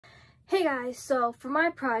Hey guys, so for my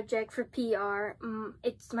project for PR,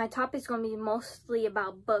 my topic's going to be mostly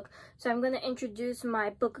about book. So I'm going to introduce my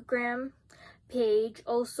Bookgram page,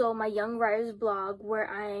 also my Young Writers blog, where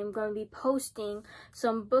I'm going to be posting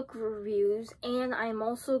some book reviews, and I'm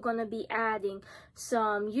also going to be adding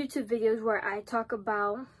some YouTube videos where I talk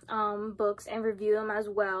about books and review them as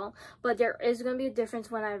well. But there is going to be a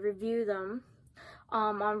difference when I review them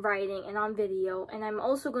on writing and on video. And I'm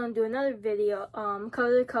also going to do another video,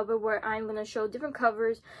 cover to cover, where I'm going to show different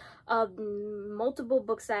covers of multiple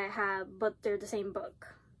books that I have, but they're the same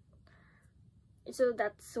book. So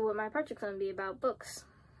that's what my project's going to be about: books,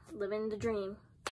 living the dream.